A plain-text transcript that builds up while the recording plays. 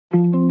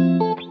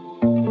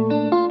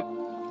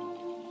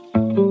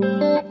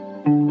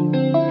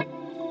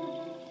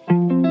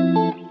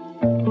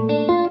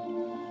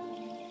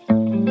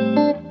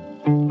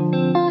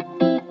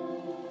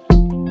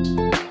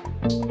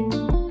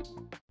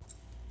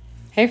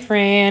Hey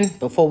friend,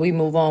 before we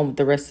move on with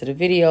the rest of the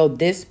video,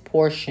 this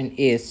portion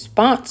is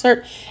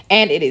sponsored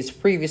and it is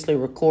previously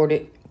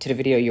recorded to the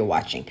video you're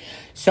watching.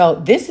 So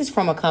this is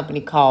from a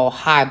company called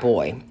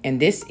Hiboy, and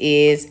this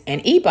is an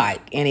e-bike,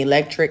 an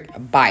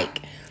electric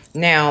bike.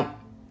 Now,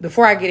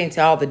 before I get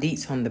into all the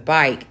deets on the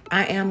bike,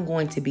 I am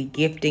going to be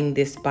gifting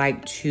this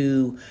bike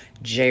to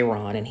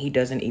JRaun, and he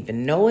doesn't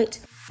even know it.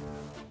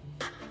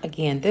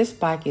 Again, this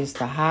bike is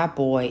the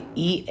Hiboy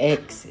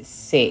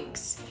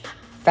EX6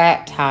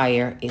 fat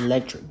tire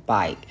electric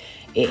bike.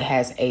 It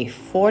has a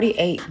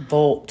 48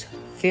 volt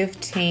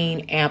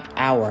 15 amp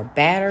hour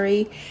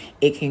battery.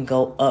 It can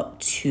go up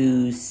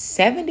to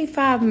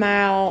 75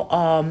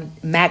 mile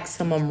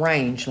maximum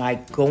range,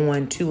 like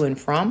going to and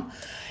from.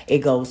 It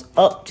goes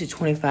up to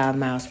 25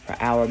 miles per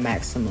hour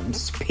maximum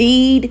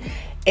speed.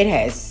 It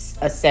has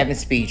a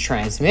 7-speed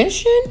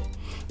transmission.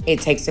 It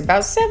takes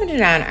about 7 to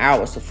 9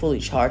 hours to fully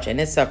charge, and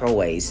this sucker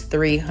weighs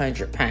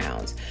 300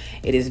 pounds.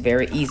 It is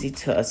very easy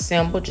to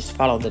assemble. Just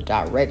follow the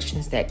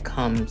directions that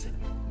comes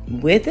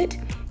with it.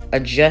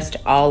 Adjust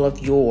all of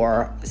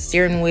your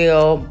steering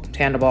wheel,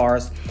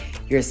 handlebars,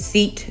 your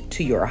seat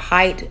to your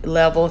height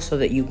level so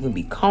that you can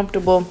be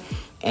comfortable.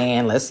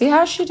 And let's see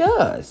how she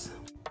does.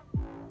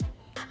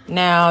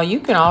 Now,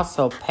 you can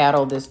also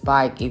pedal this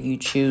bike if you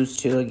choose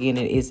to. Again,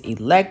 it is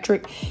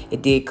electric.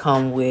 It did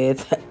come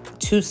with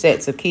 2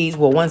 sets of keys.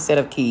 Well, 1 set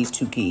of keys,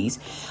 2 keys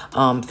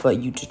for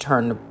you to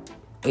turn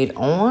it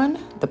on.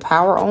 The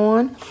power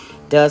on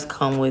does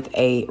come with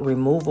a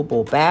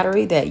removable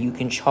battery that you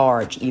can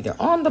charge either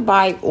on the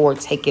bike or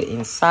take it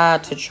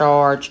inside to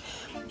charge.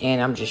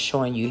 And I'm just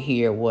showing you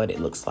here what it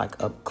looks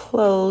like up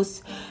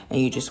close. And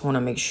you just want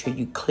to make sure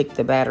you click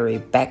the battery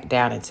back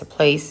down into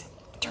place.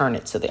 Turn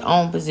it to the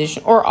on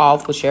position or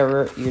off,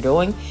 whichever you're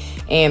doing,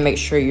 and make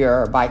sure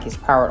your bike is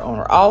powered on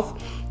or off,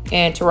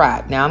 and to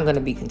ride. Now I'm going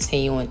to be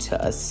continuing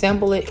to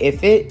assemble it.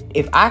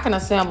 If I can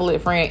assemble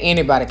it, friend,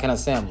 anybody can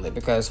assemble it,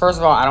 because first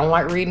of all, I don't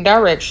like reading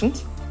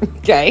directions.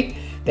 Okay,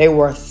 they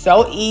were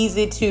so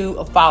easy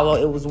to follow.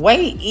 It was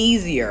way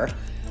easier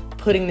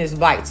putting this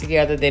bike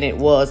together than it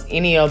was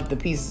any of the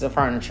pieces of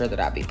furniture that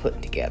I'd be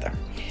putting together.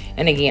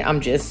 And again, I'm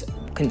just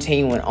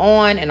continuing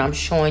on and I'm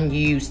showing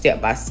you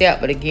step by step,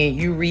 but again,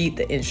 you read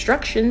the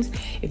instructions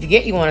if you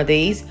get you one of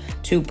these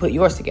to put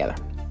yours together.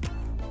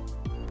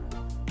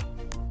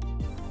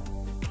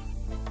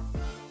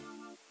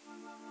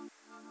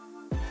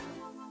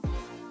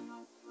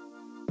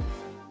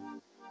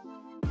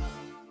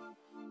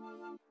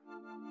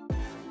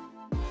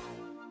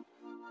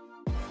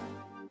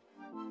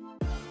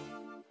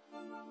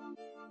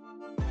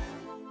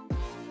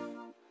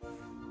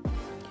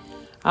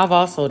 I've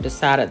also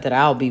decided that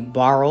I'll be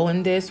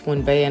borrowing this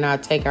when Bae and I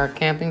take our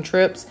camping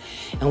trips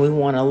and we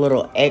want a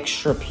little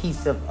extra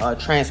piece of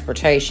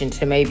transportation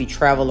to maybe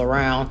travel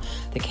around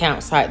the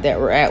campsite that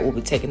we're at. We'll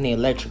be taking the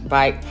electric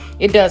bike.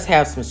 It does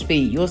have some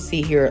speed. You'll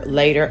see here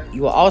later.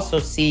 You will also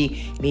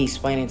see me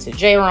explaining to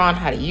JRaun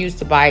how to use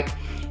the bike.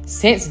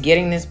 Since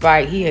getting this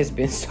bike, he has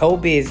been so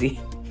busy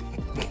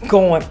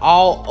going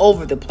all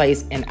over the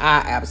place, and I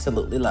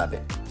absolutely love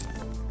it.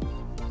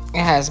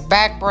 It has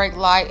back brake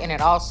light, and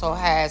it also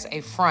has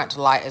a front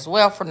light as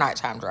well for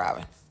nighttime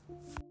driving.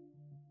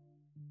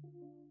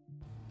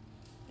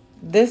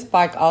 This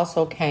bike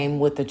also came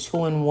with a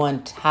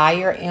 2-in-1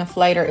 tire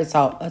inflator. It's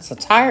a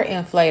tire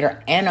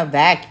inflator and a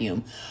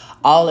vacuum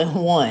all in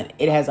one.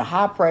 It has a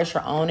high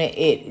pressure on it.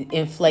 It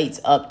inflates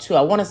up to,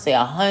 I want to say,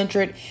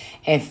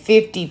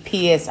 150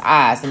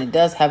 PSIs, and it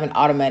does have an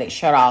automatic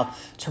shut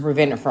off to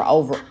prevent it from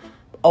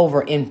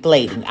over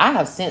inflating. I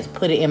have since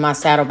put it in my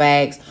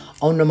saddlebags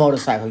on the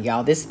motorcycle,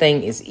 y'all. This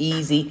thing is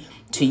easy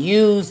to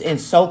use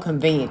and so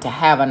convenient to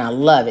have, and I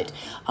love it.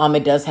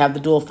 It does have the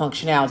dual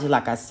functionality.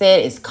 Like I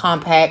said, it's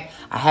compact.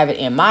 I have it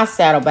in my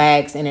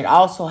saddlebags, and it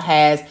also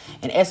has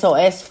an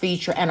SOS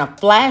feature and a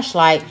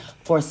flashlight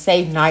for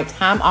safe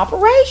nighttime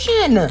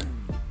operation.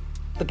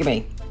 Look at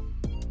me.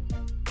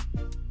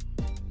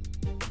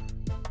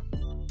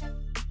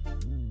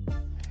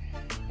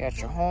 Got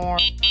your horn,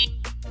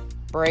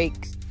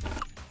 brakes,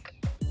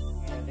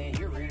 and then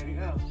you're ready to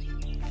go.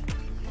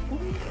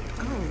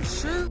 Oh,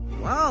 shoot.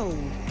 Whoa.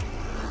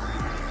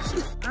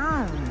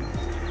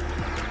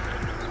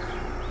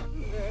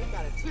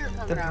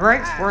 The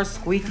brakes were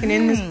squeaking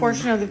in this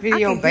portion of the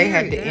video. Bae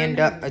had to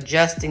end up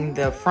adjusting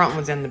the front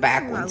ones and the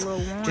back ones.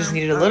 Just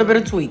needed a little bit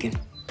of tweaking.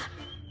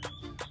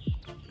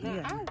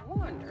 Now, I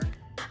wonder.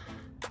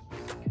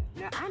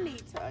 Now, I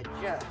need to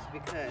adjust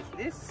because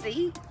this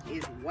seat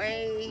is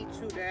way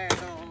too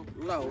daggone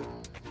low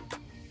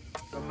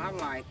for my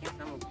liking.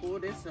 I'm going to pull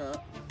this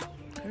up.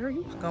 Girl,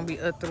 you was gonna be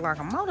up to like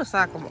a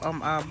motorcycle I'm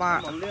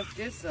gonna lift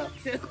this up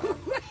too.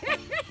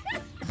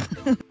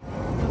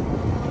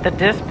 The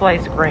display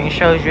screen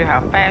shows you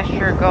how fast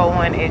you're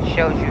going. It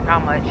shows you how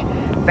much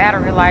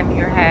battery life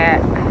you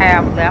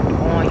have left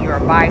on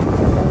your bike,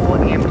 full,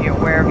 empty, or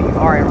wherever you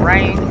are in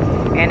range.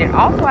 And it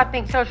also, I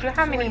think, shows you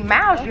how many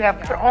miles you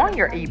have put on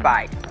your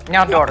e-bike.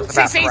 Now, daughter's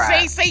about to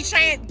ride. See,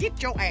 Shan,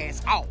 get your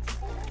ass off.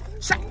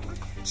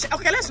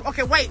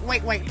 Okay, wait.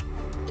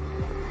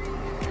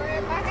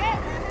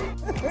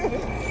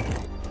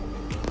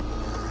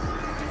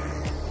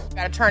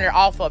 Gotta turn it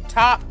off up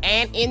top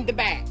and in the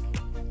back.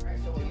 All right,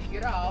 so when you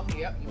get off,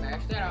 yep, you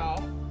mash that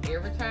off.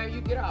 Every time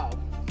you get off,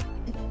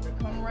 you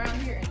come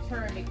around here and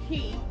turn the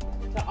key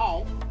to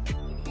off. The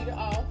key to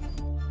off,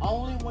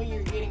 only when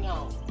you're getting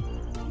on.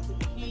 You put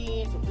the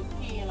key in, so put the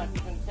key in like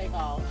you're gonna take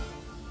off.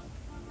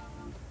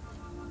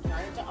 Turn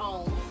it to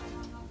on.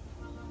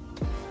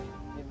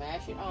 Then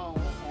mash it on.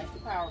 Mash the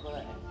power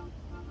button.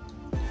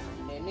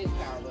 And then this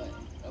power button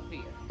up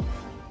here.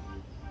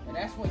 And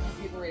that's when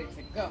you get ready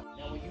to go.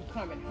 Now when you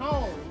coming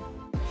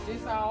home, push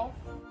this off,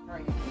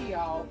 turn your key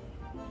off,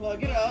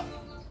 plug it up,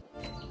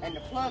 and the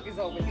plug is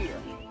over here.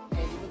 And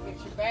you look at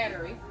your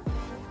battery.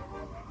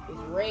 It's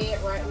red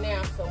right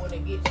now, so when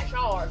it gets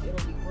charged,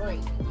 it'll be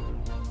green.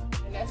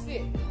 And that's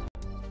it.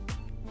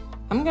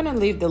 I'm gonna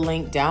leave the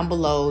link down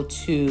below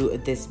to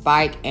this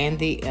bike and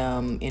the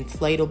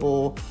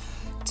inflatable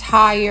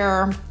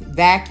tire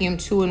vacuum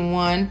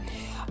 2-in-1.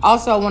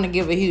 Also, I want to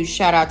give a huge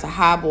shout out to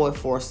Hiboy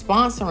for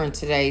sponsoring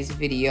today's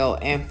video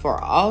and for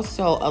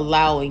also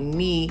allowing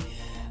me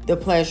the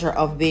pleasure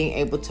of being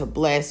able to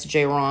bless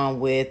JRaun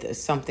with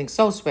something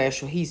so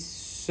special. He's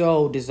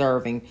so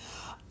deserving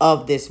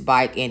of this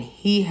bike, and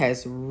he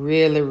has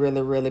really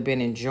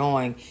been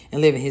enjoying and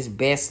living his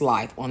best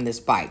life on this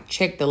bike.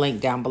 Check the link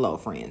down below,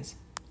 friends.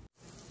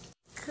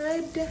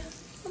 Good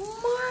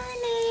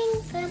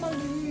morning,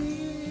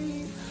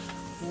 family.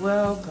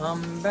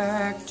 Welcome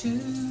back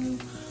to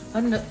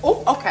another.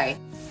 Oh, okay.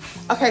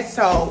 Okay,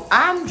 so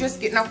I'm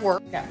just getting off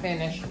work. Got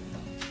finished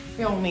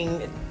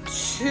filming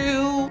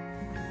 2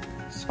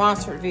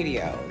 sponsored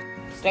videos.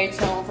 Stay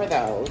tuned for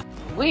those.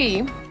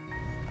 We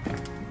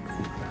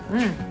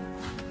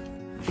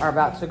are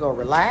about to go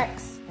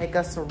relax, take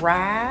us a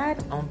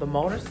ride on the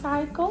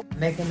motorcycle,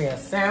 making me a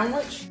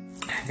sandwich.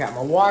 I got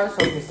my water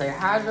so we can stay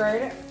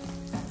hydrated.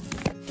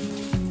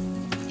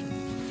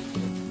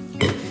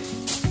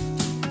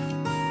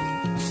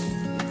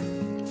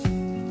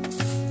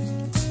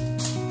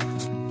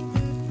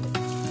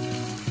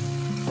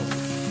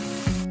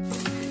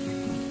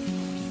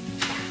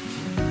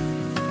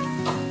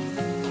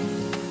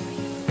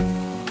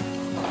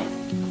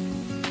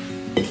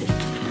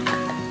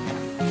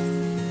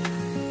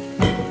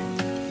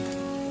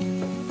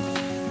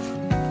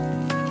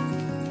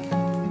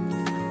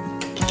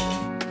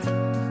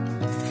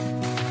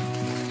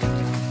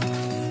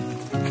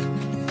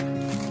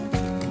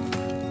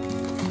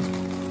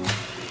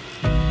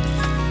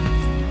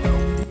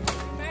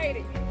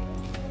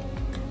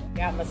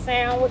 Got my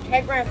sandwich.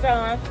 Hey,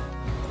 grandson.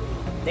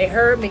 They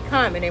heard me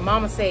coming. Their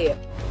mama said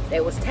they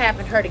was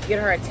tapping her to get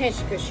her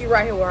attention because she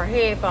right here with her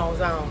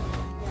headphones on.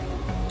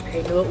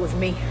 They knew it was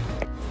me.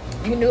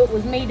 You knew it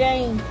was me,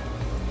 Dane?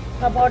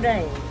 Papa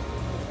Dane.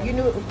 You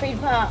knew it was Peter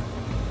Pop.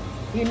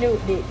 You knew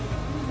it did.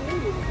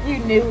 You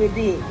knew it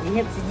did.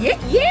 You hit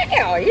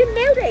yeah, you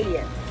knew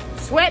that.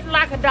 Sweating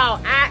like a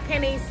dog. I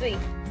can't even see.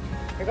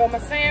 Here go my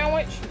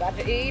sandwich. About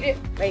to eat it.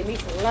 Made me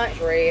some lunch,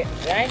 Red.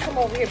 I ain't come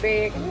over here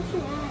begging.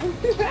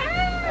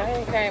 I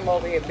ain't came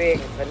over here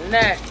begging for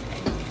nothing.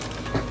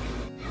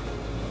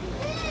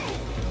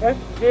 That's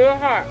still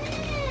hot.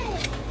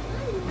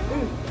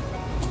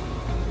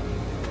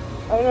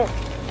 Oh no.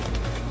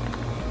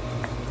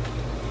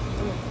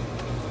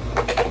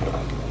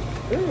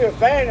 This is a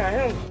fan out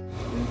here.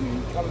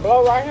 Gonna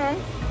blow right here.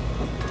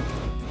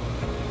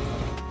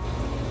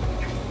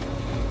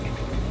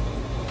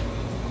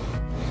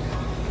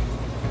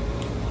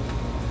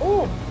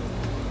 Ooh.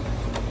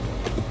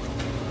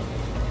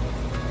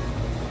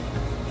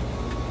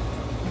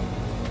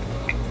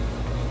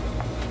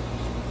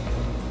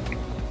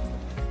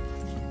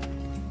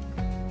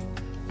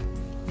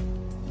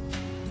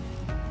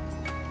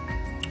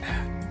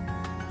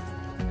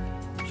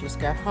 Just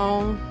got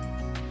home.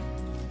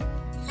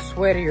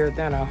 Sweatier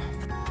than a.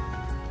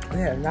 We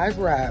had a nice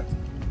ride.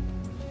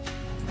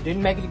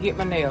 Didn't make it to get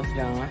my nails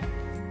done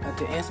at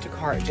the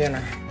Instacart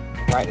dinner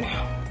right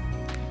now.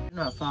 Do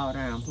not fall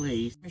down,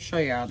 please. Let me show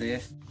y'all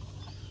this.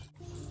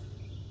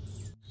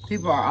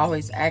 People are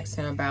always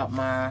asking about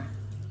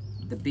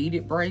the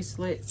beaded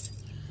bracelets.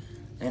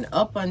 And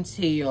up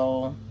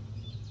until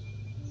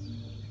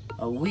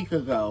a week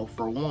ago,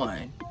 for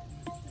one,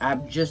 I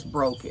just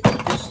broke it.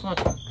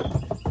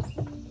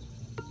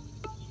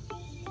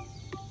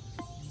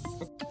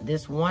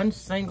 This one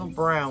single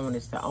brown one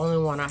is the only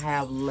one I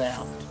have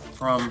left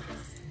from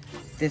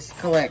this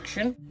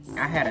collection.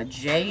 I had a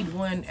jade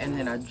one, and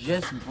then I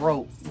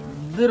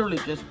literally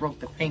just broke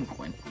the pink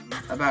one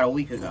about a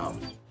week ago.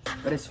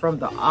 But it's from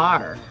the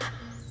Otter.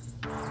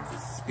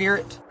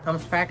 Spirt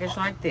comes packaged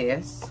like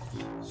this.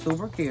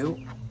 Super cute.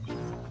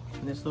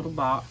 In this little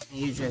box.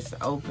 You just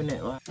open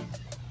it like,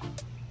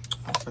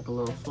 it's like a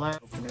little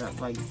flap. Open it up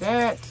like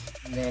that.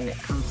 And then it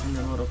comes in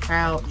the little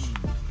pouch.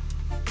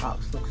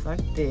 Box looks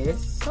like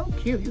this. So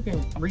cute. You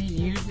can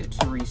reuse it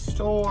to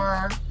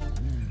store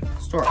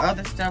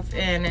other stuff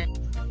in it.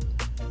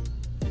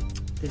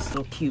 This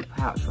little cute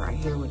pouch right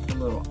here with the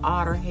little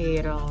otter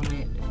head on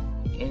it.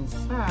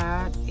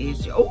 Inside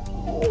is,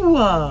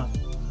 oh,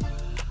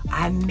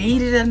 I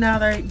needed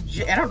another.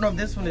 I don't know if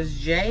this one is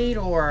jade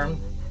or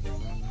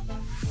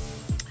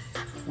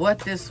what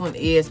this one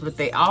is, but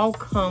they all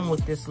come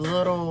with this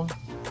little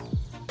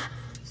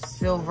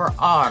silver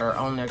otter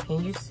on there.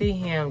 Can you see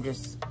him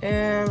just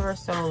ever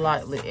so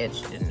lightly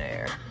etched in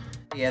there?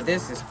 Yeah,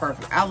 this is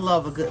perfect. I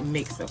love a good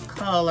mix of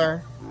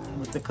color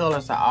with the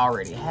colors I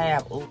already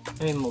have. Ooh,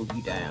 let me move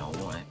you down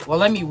one. Well,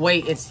 let me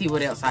wait and see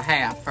what else I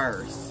have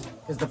first,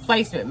 because the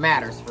placement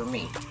matters for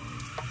me.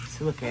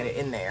 So look at it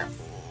in there.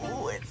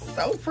 Ooh, it's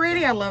so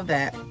pretty. I love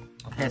that.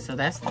 Okay, so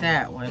that's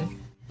that one.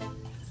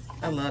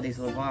 I love these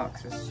little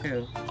boxes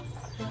too.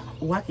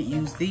 Ooh, I could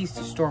use these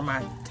to store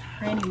my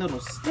tiny little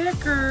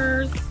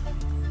stickers.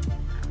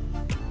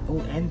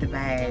 Ooh, and the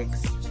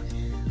bags.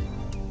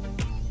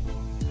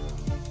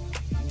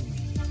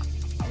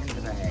 And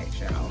the bags,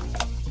 y'all.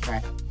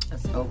 Okay,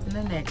 let's open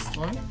the next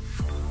one.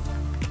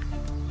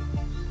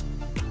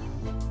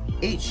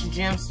 Each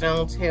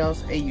gemstone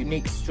tells a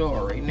unique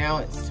story. Now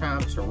it's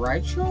time to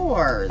write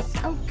yours.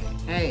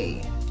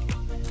 Okay.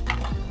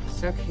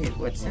 So cute.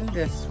 What's in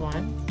this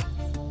one?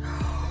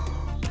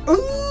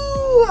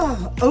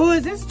 Ooh! Ooh,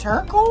 is this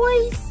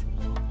turquoise?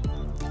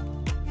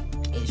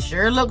 It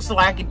sure looks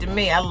like it to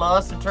me. I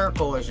love some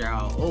turquoise,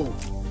 y'all. Ooh.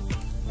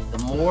 The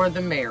more the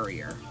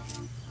merrier.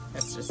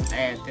 Let's just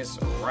add this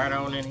right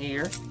on in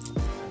here.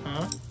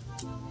 Huh?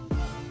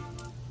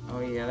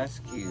 Oh yeah, that's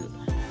cute.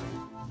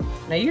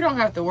 Now you don't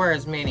have to wear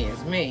as many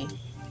as me,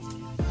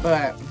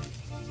 but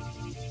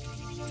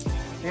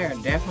there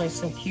are definitely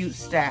some cute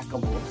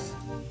stackables.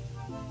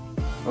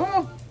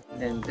 Oh,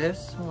 then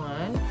this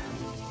one.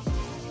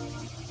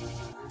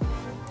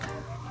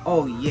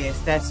 Oh yes,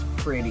 that's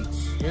pretty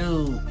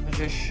too. I'll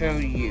just show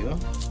you.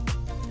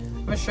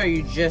 I'm gonna show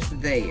you just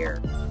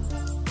there.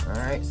 All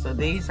right, so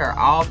these are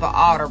all the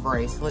Otter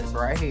bracelets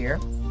right here.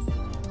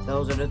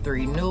 Those are the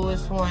 3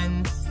 newest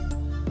ones.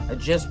 I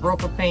just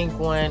broke a pink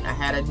one. I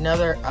had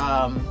another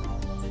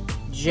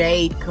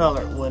jade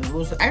colored one. It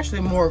was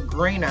actually more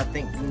green, I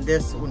think, than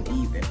this one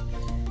even.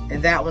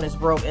 And that one is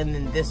broke, and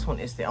then this one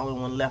is the only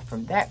one left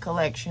from that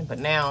collection. But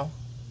now,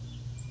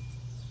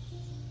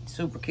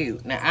 super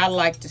cute. Now, I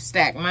like to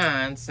stack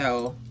mine,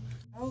 so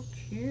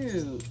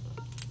cute.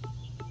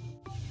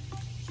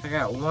 I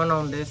got one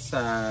on this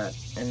side,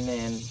 and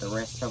then the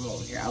rest of them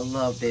over here. I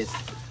love this.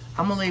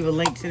 I'm gonna leave a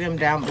link to them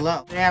down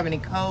below. If they have any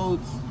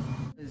codes,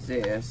 what is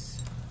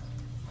this?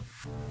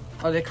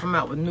 Oh, they come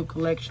out with new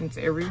collections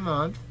every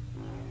month.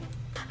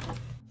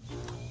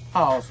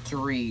 Pause to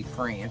read,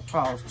 friend.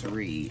 Pause to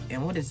read.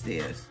 And what is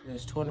this?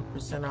 There's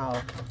 20%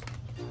 off.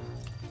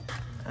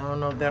 I don't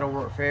know if that'll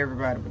work for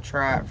everybody, but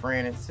try it,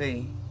 friend, and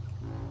see.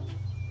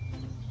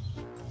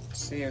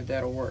 See if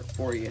that'll work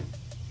for you.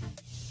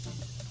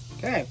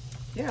 Okay,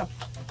 yeah.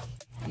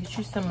 Get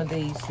you some of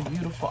these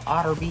beautiful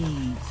otter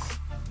beads.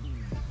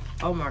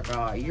 Oh my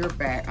God, you're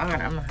back. I'm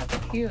gonna have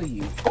to kill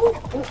you. Ooh,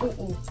 ooh,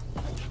 ooh, ooh.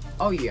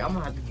 Oh yeah, I'm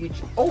gonna have to get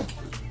you. Oh.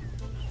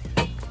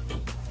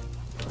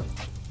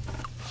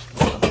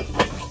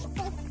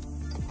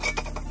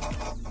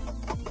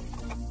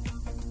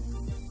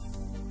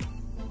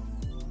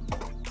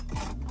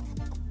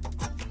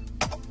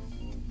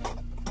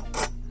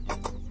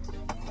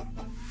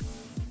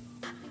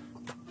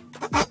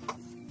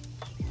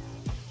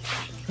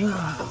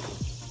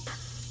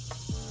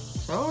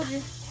 Told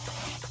you.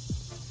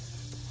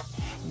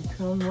 You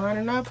come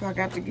running up, I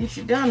got to get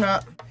you done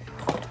up.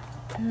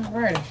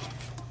 Alrighty.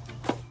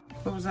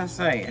 What was I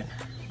saying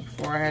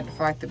before I had to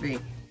fight the bee?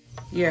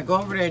 Yeah, go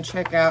over there and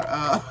check out,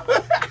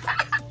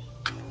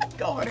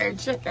 go over there and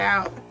check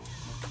out.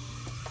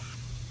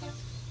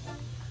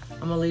 I'm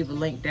gonna leave a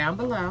link down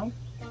below.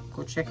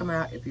 Go check them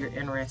out if you're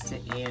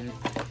interested in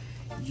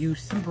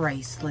some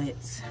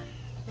bracelets.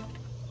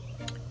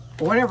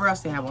 Or whatever else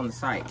they have on the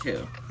site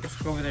too.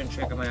 Just go over there and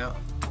check them out.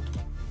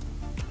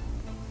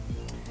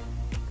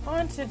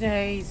 On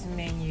today's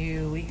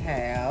menu, we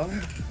have...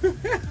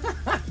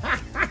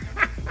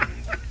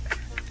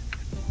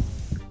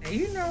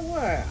 You know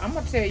what? I'm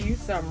going to tell you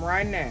something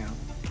right now.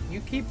 You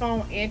keep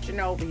on inching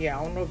over here.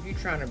 I don't know if you're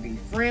trying to be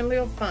friendly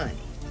or funny.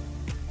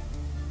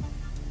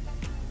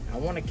 I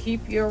want to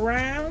keep you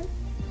around,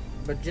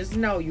 but just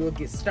know you'll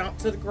get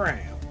stomped to the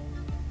ground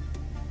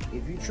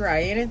if you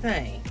try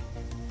anything.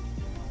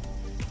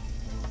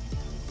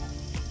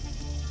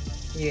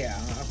 Yeah,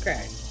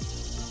 okay.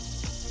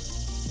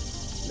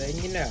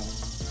 Letting you know.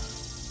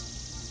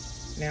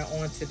 Now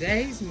on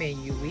today's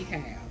menu, we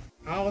have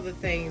all the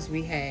things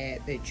we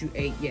had that you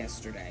ate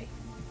yesterday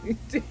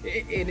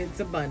in its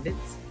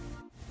abundance.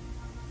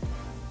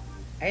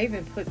 I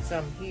even put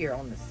some here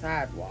on the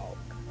sidewalk.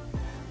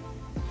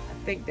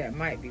 I think that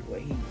might be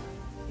what he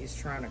is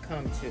trying to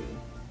come to.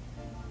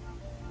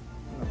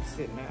 I'm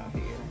sitting out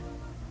here.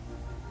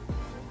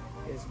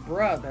 His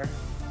brother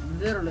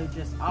literally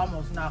just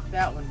almost knocked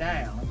that one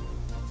down.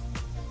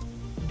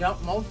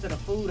 Dumped most of the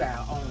food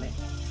out on it,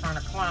 trying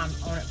to climb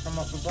on it from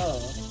up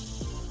above.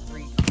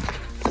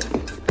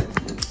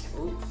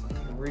 Oops,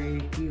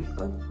 break you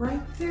up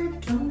right there,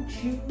 don't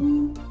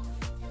you?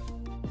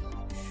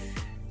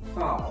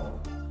 Fall.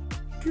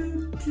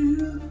 Do,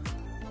 do,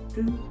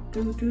 do,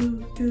 do,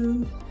 do,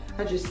 do.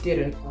 I just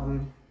did a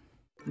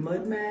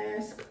mud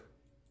mask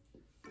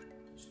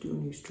still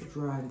needs to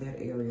dry in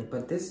that area,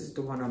 but this is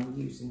the one I'm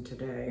using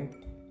today.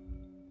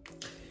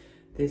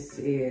 This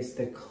is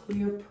the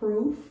Clear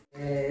Proof.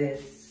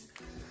 It's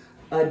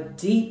a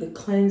deep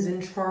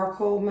cleansing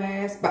charcoal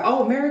mask. But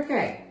oh, Mary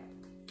Kay.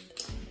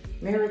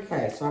 Mary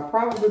Kay. So I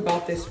probably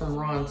bought this from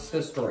Ron's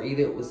sister, or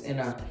either it was in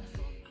a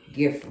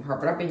gift from her,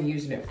 but I've been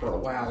using it for a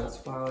while. That's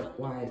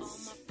why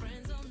it's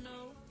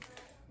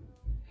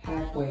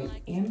halfway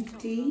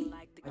empty.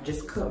 I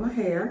just cut my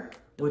hair,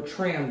 well,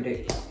 trimmed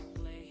it.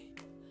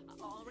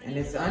 And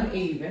it's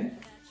uneven,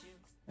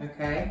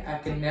 okay? I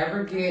can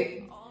never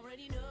get,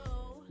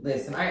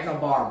 listen, I ain't no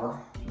barber,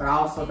 but I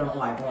also don't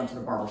like going to the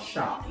barber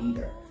shop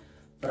either.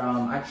 But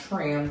I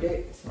trimmed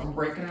it, so I'm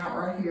breaking out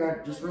right here.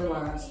 I just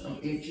realized I'm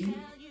itchy.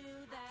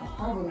 I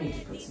probably need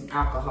to put some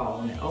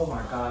alcohol in it. Oh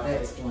my God,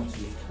 that is going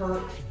to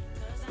hurt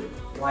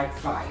like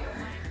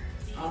fire.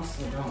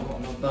 Also don't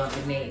want no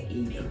bumpy neck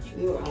either.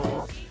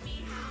 Ugh.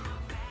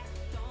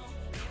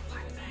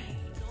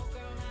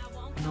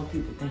 I know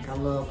people think I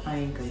love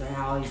pain because I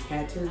have all these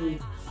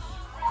tattoos.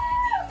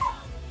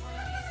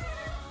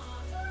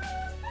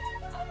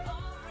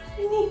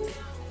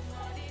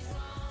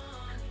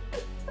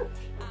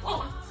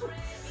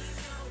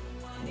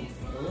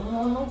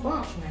 No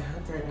bumps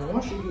now. Okay, now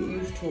once you get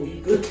used to it,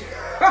 you good.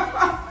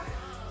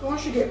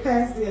 Once you get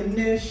past the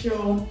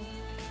initial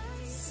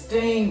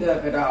sting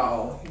of it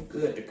all, you're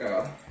good to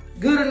go.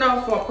 Good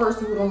enough for a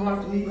person who don't like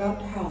to leave out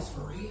the house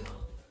for real.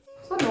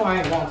 So I know I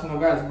ain't going to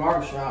nobody's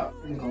barbershop.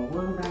 I ain't gonna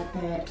worry about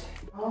that.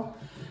 Oh,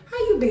 how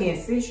you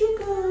been, sis? You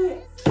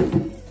good?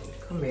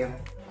 Come here.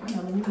 I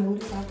know, let me move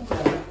this out the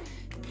way.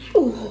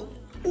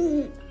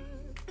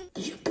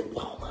 You good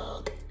long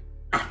hug.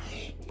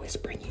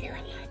 Whisper in your ear,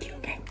 I like you,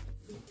 okay?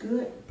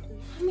 Good.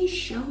 Let me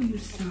show you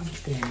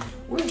something.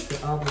 Where's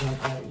the other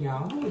one at,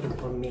 y'all? Hold on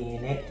for a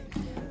minute.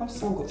 I'm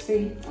so good.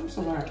 See, I'm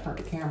so glad I turned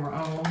the camera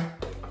on.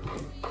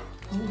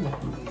 Hold on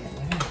for a minute.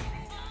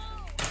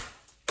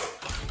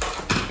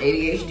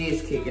 ADHD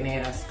is kicking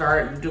in. I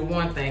started to do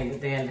one thing,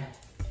 but then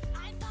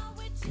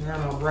now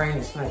my brain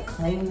is like,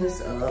 clean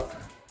this up.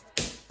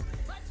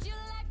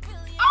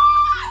 Oh,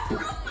 I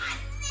broke my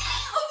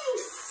nail, you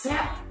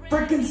sap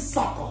freaking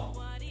sucker.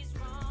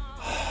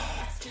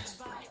 Just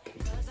broke it.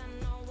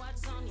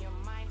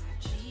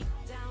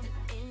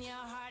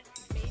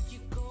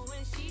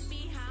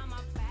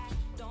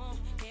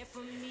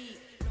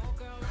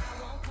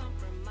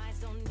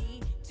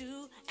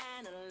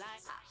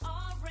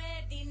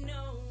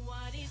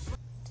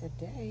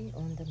 Today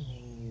on the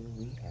menu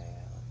we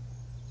have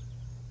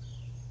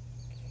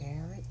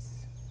carrots,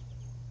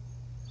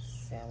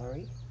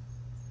 celery,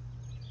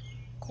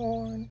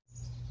 corn.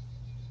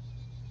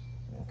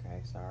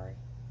 Okay, sorry.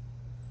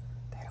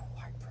 They don't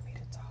like for me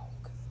to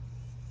talk.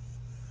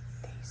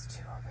 These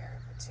two are very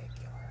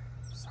particular.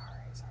 Sorry.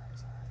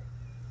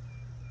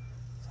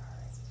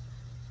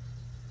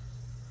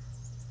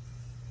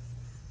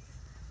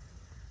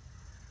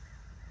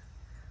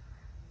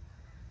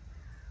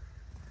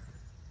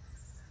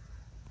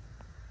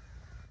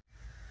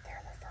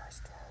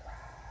 To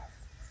arrive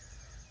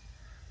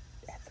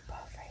at the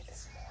buffet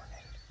this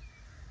morning.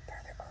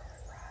 They're the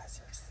early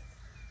risers.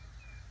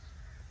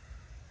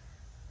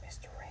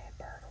 Mr.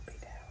 Redbird will be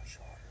down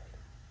shortly.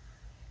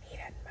 He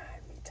doesn't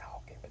mind me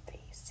talking, but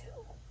these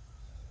two,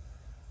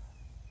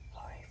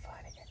 oh, ain't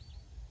funny.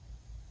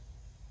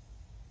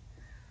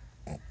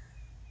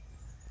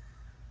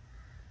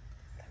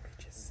 Let me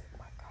just sip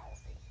my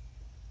coffee.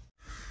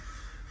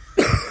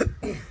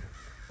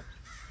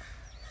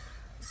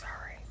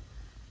 Sorry.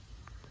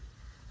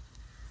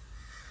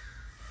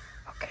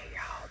 Okay,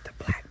 y'all, the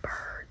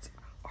blackbirds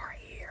are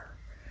here,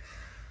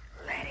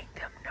 letting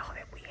them know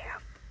that we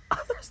have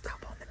other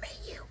stuff on the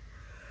menu.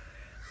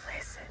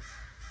 Listen.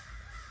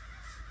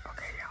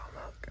 Okay, y'all,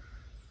 look.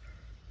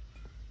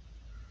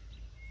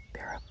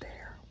 They're up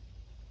there.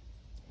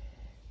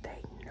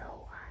 They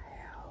know I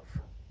have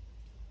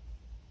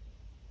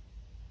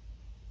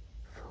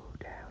food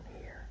down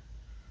here.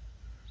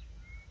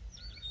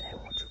 They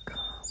want to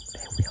come.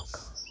 They will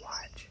come.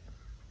 Watch.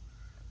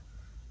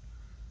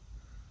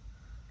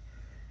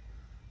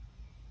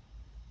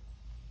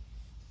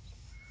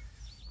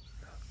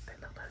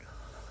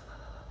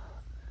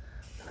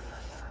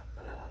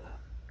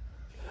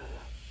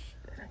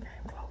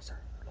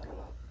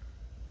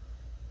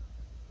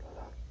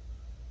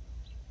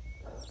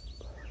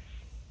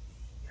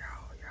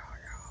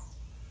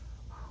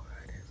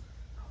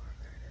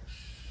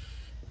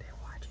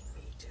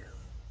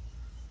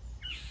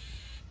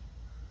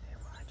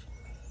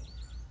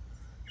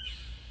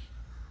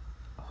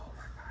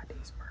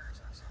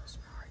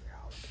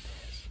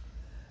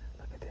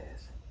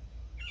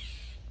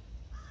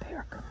 They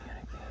are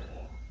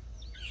communicating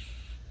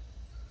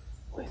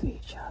with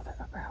each other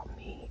about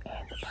me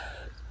and the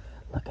birds.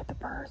 Look at the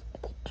birds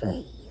at the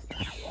trees.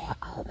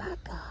 Oh my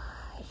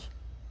gosh.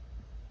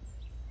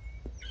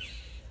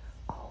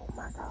 Oh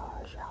my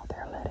gosh, y'all,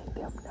 they're letting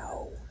them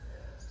know.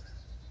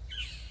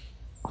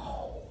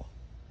 Oh.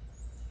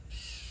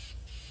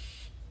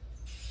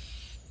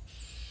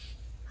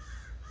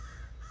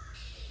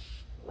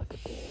 Look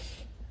at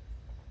this.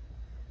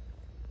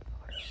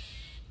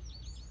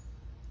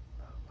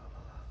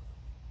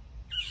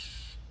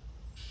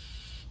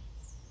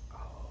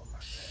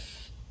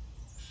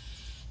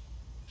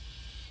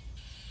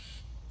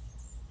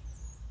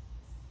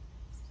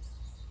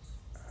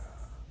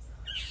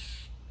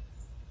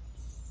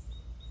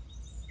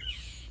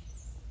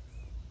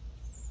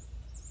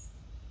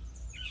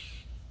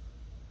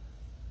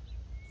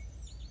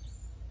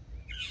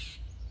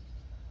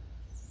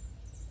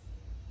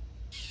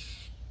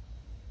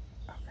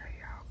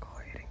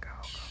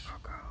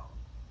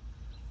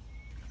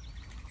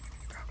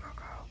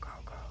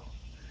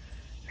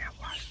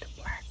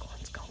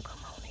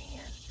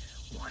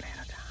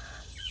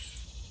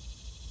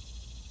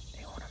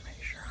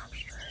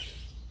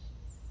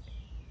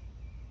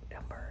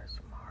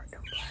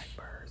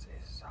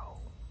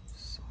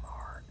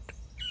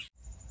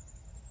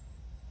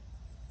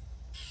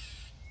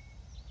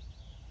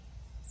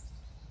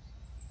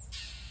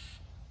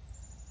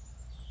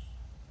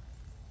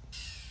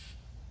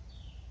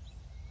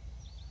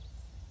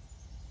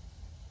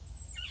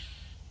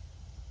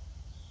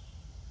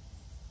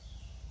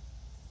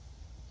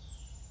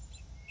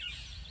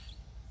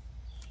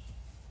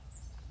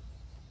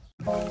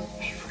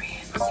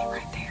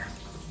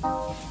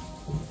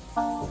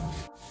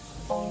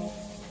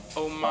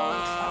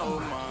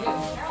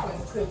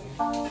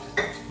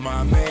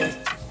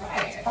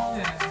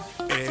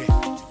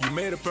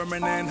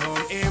 and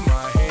home in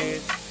my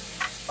head.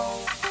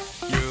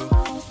 You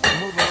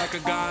moving like a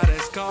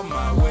goddess, come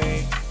my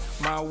way,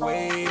 my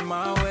way,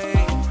 my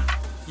way.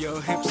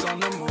 Your hips on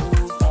the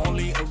move,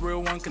 only a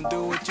real one can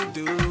do what you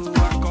do.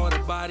 I caught a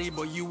body,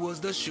 but you was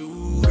the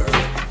shooter.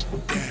 Yeah.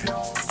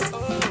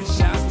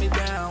 Shot me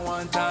down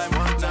one time,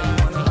 now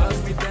you wanna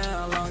hug me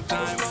down long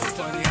time.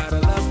 Funny how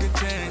the love can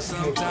change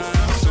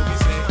sometimes. So we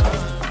say,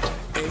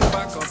 hey,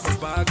 back up the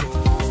bago.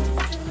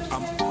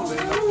 I'm pulling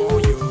up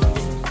on you.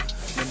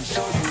 Let me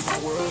show you my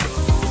world.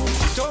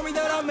 She told me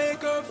that I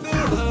make her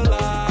feel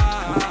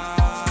alive.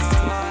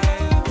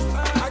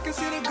 I can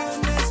see the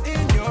goodness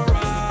in your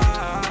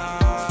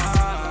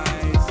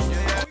eyes.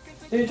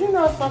 Did you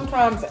know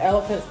sometimes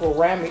elephants will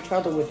ram each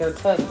other with their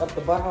tusk up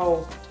the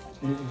butthole?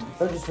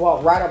 They'll just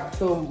walk right up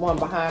to him, one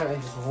behind him,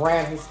 and just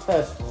ram his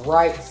tusk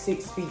right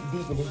 6 feet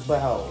deep in his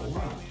butthole.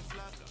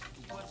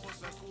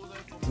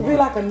 To be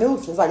like a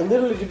nuisance, like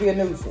literally to be a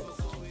nuisance.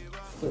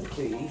 Flip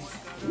these.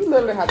 You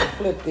literally have to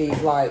flip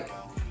these like,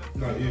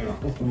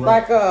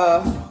 like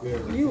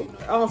you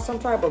on some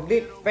type of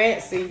big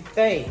fancy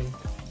thing.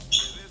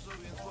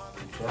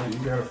 You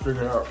gotta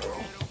figure out, bro.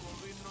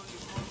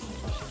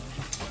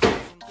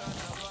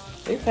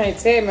 You can't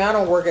tell me I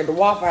don't work at the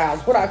Waffle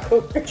House. What I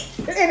cook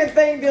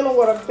anything dealing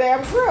with a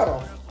damn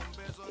griddle.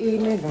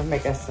 Eating, gonna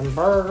make us some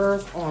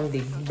burgers on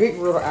the big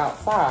griddle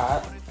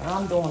outside. And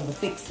I'm doing the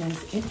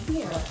fixings in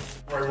here.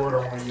 Right, what I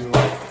want you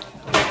to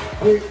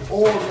quick,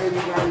 or maybe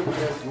not even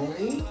that's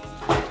lean.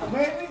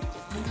 Maybe.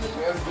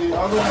 That's the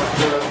other one.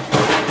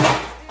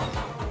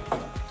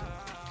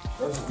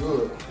 That's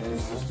good. And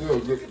it's still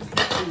good.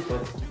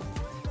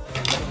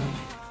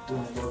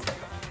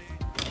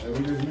 And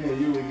we just me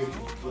and you, we get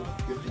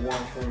the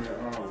one from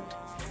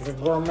The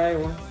gourmet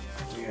one.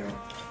 yeah.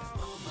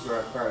 So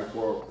that's kind of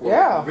for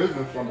Yeah.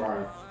 business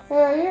somebody.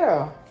 Hell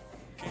yeah.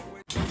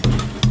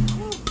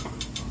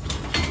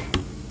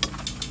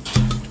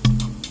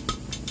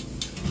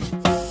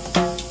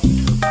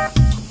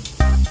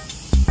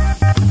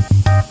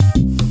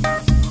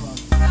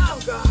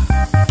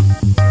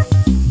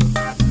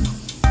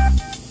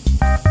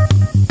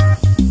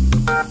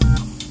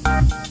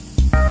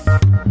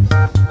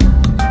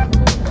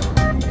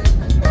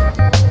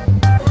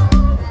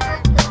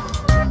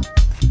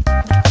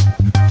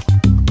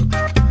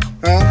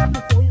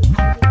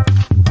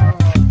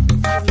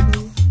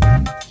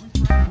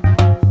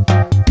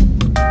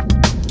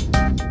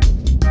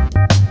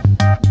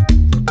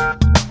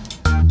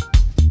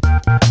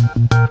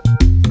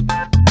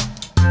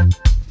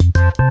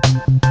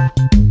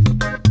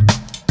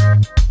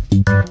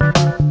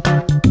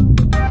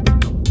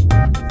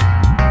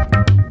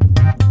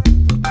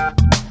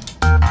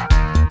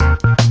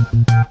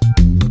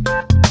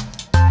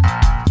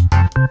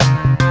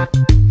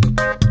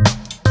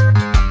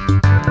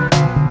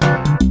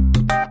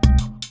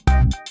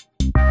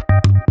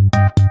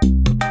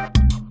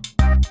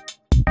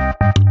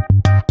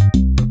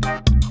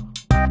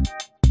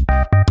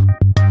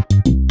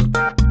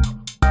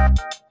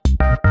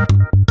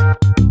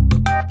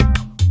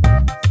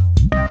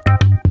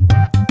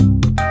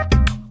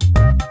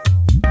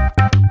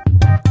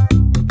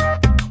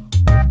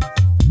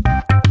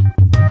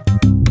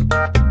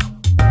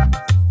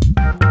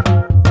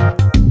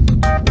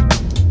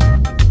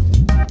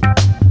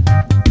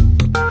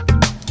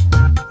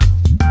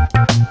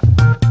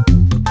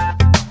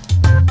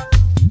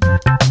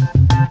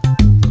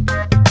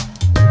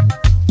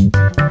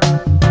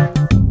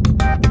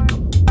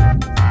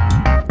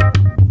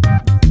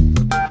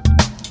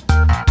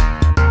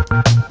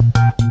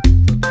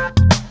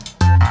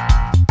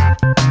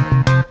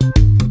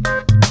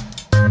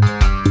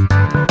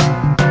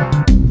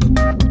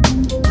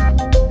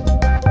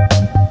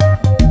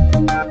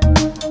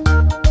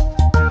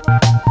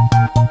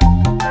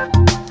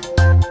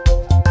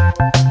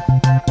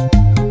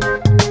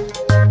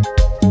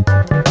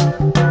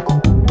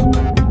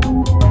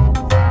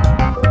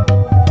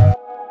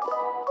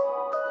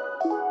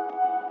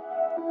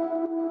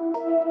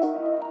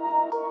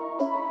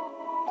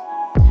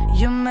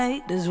 You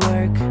made us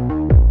work,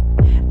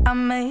 I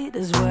made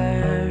us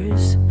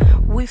worse.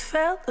 We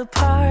fell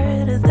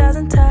apart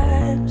 1,000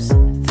 times,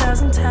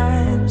 1,000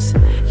 times.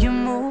 You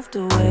moved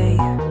away,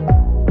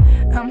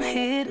 I'm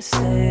here to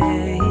stay.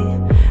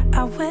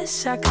 I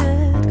wish I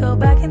could go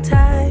back in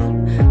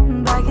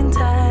time, back in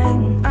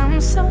time. I'm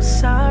so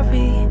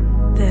sorry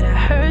that I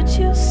hurt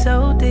you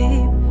so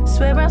deep.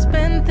 Swear I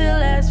spent the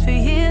last few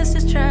years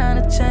just trying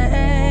to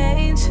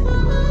change.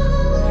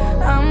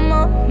 I'm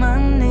on my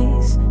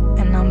knees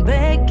and I'm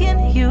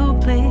begging you,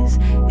 please.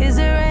 Is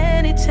there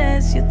any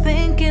chance you're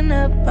thinking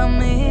about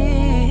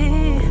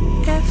me?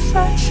 If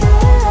I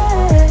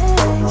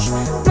change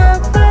my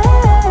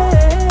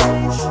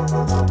ways,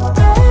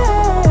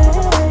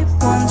 babe,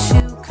 won't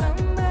you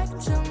come back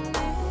to me?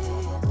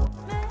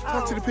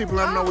 Talk to the people,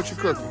 let them know what you're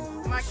cooking.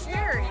 My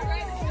carrot.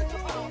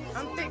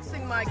 I'm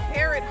fixing my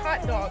carrot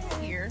hot dogs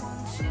here.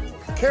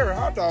 Carrot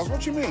hot dogs,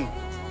 what you mean?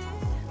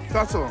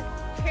 Talk to them.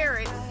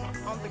 Carrots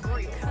on the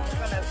grill. I'm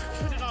gonna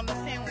put it on the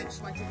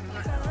sandwich like it's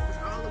not.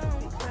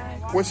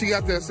 What you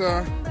got there,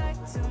 son?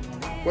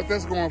 What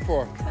that's going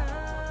for?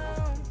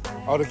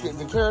 Oh, the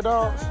carrot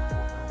dogs?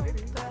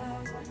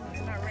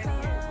 They're not ready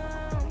yet.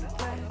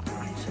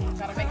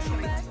 Gotta make sure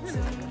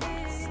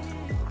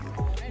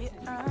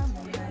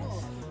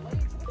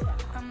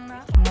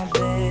my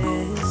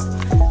best,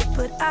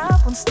 but I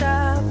won't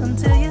stop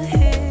until you're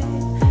here,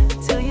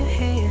 till you're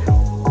here.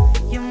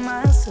 You're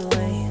miles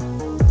away.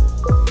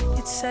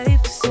 It's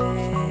safe to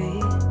say,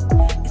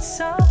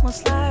 it's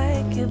almost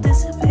like you've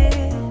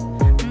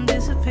disappeared,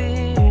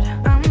 disappeared.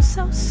 I'm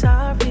so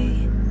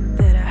sorry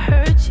that I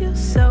hurt you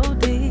so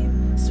deep.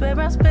 Swear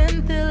I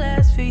spent the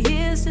last few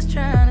years just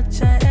trying to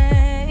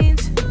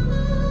change.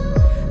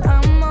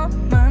 I'm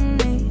on my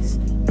knees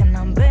and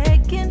I'm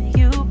begging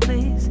you,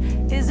 please.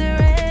 Is there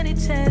any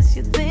chance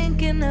you're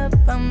thinking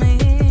about me?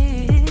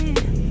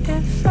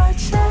 If I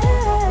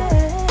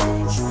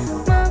change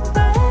my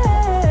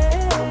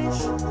ways,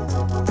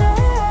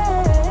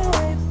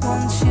 babe,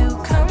 won't you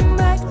come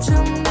back to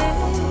me?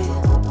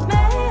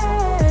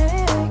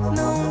 Make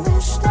no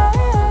mistakes,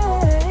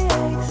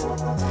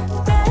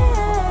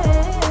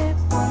 babe,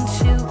 won't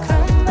you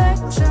come back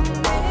to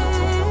me?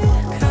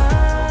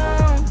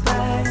 Come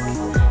back,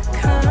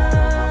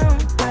 come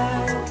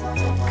back,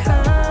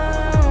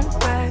 come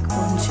back,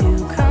 won't you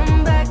come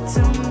back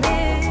to me?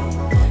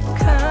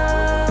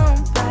 Come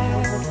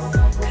back,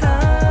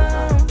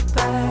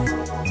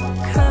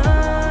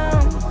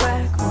 come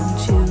back,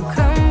 won't you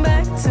come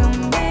back to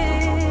me?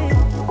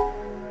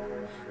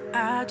 I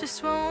just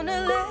wanna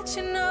let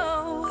you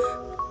know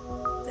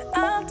that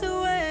I'll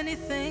do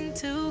anything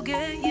to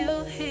get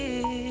you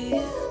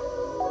here.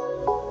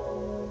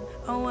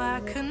 Oh, I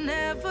could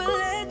never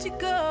let you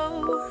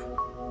go.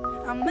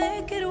 I'll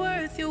make it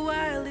worth your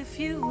while if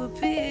you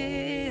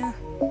appear.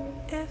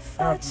 If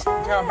I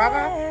change my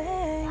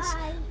ways,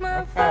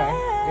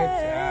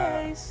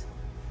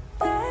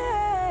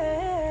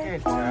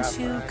 babe, won't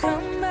you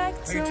come back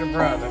to Look at your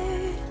brother.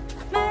 me?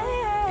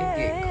 It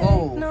get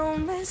cold. No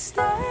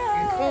mistakes.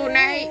 It's cool,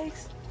 Nate.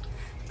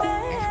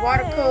 It's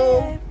water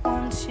cool.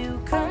 Won't you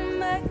come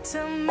back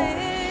to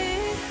me?